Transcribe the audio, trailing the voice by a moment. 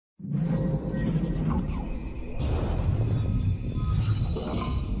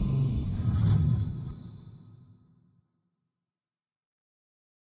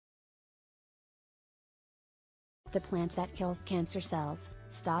the plant that kills cancer cells,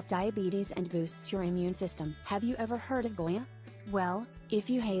 stop diabetes and boosts your immune system. Have you ever heard of Goya? Well, if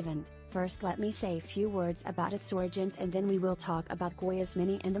you haven't, first let me say a few words about its origins and then we will talk about Goya's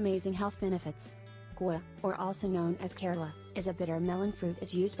many and amazing health benefits. Goya, or also known as Kerala, is a bitter melon fruit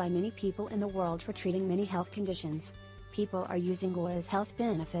is used by many people in the world for treating many health conditions. People are using Goya's health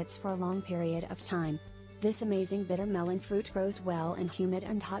benefits for a long period of time. This amazing bitter melon fruit grows well in humid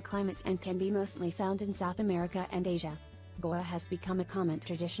and hot climates and can be mostly found in South America and Asia. Goya has become a common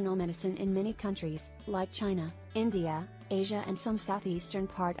traditional medicine in many countries, like China, India, Asia and some southeastern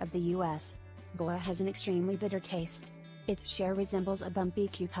part of the US. Goya has an extremely bitter taste. Its share resembles a bumpy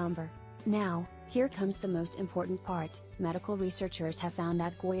cucumber. Now, here comes the most important part. Medical researchers have found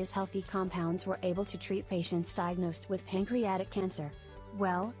that Goya's healthy compounds were able to treat patients diagnosed with pancreatic cancer.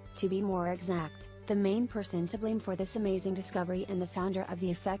 Well, to be more exact, the main person to blame for this amazing discovery and the founder of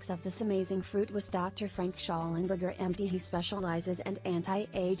the effects of this amazing fruit was Dr. Frank Schallenberger MD. He specializes in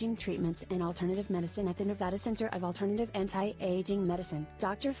anti-aging treatments and alternative medicine at the Nevada Center of Alternative Anti-Aging Medicine.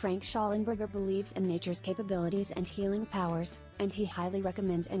 Dr. Frank Schallenberger believes in nature's capabilities and healing powers, and he highly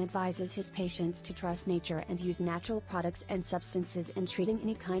recommends and advises his patients to trust nature and use natural products and substances in treating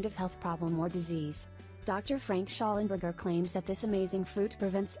any kind of health problem or disease. Dr. Frank Schallenberger claims that this amazing fruit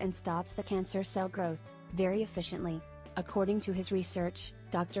prevents and stops the cancer cell growth very efficiently. According to his research,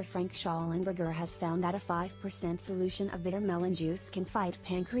 Dr. Frank Schallenberger has found that a 5% solution of bitter melon juice can fight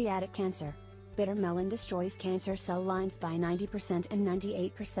pancreatic cancer. Bitter melon destroys cancer cell lines by 90% and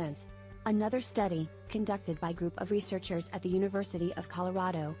 98%. Another study, conducted by a group of researchers at the University of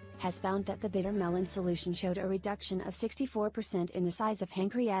Colorado, has found that the bitter melon solution showed a reduction of 64% in the size of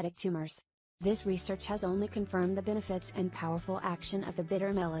pancreatic tumors. This research has only confirmed the benefits and powerful action of the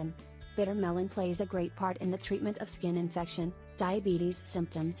bitter melon. Bitter melon plays a great part in the treatment of skin infection, diabetes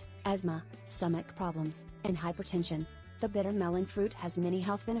symptoms, asthma, stomach problems, and hypertension. The bitter melon fruit has many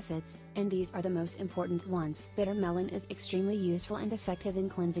health benefits, and these are the most important ones. Bitter melon is extremely useful and effective in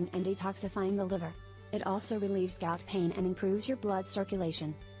cleansing and detoxifying the liver. It also relieves gout pain and improves your blood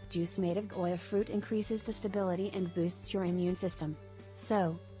circulation. Juice made of Goya fruit increases the stability and boosts your immune system.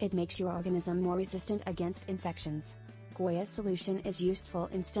 So, it makes your organism more resistant against infections. Goya solution is useful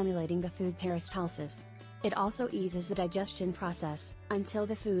in stimulating the food peristalsis. It also eases the digestion process, until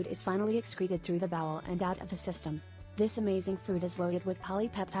the food is finally excreted through the bowel and out of the system. This amazing fruit is loaded with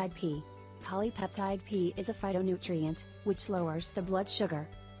polypeptide P. Polypeptide P is a phytonutrient, which lowers the blood sugar.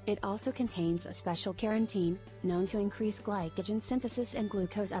 It also contains a special carotene, known to increase glycogen synthesis and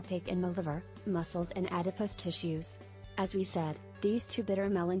glucose uptake in the liver, muscles and adipose tissues. As we said, these two bitter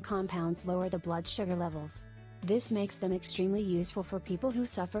melon compounds lower the blood sugar levels. This makes them extremely useful for people who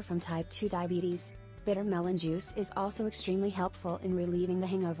suffer from type 2 diabetes. Bitter melon juice is also extremely helpful in relieving the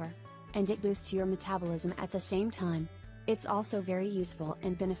hangover. And it boosts your metabolism at the same time. It's also very useful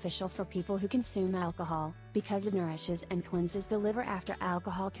and beneficial for people who consume alcohol, because it nourishes and cleanses the liver after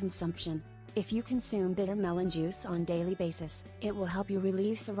alcohol consumption. If you consume bitter melon juice on a daily basis, it will help you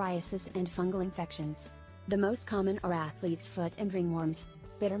relieve psoriasis and fungal infections. The most common are athlete's foot and ringworms.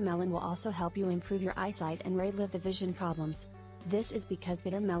 Bitter melon will also help you improve your eyesight and relieve the vision problems. This is because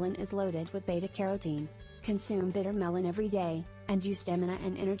bitter melon is loaded with beta-carotene. Consume bitter melon every day, and your stamina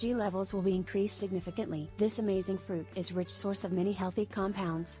and energy levels will be increased significantly. This amazing fruit is a rich source of many healthy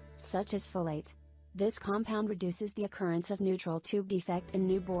compounds, such as folate. This compound reduces the occurrence of neutral tube defect in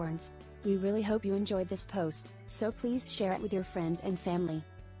newborns. We really hope you enjoyed this post, so please share it with your friends and family.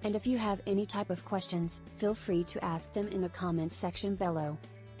 And if you have any type of questions, feel free to ask them in the comments section below.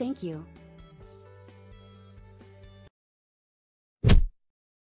 Thank you.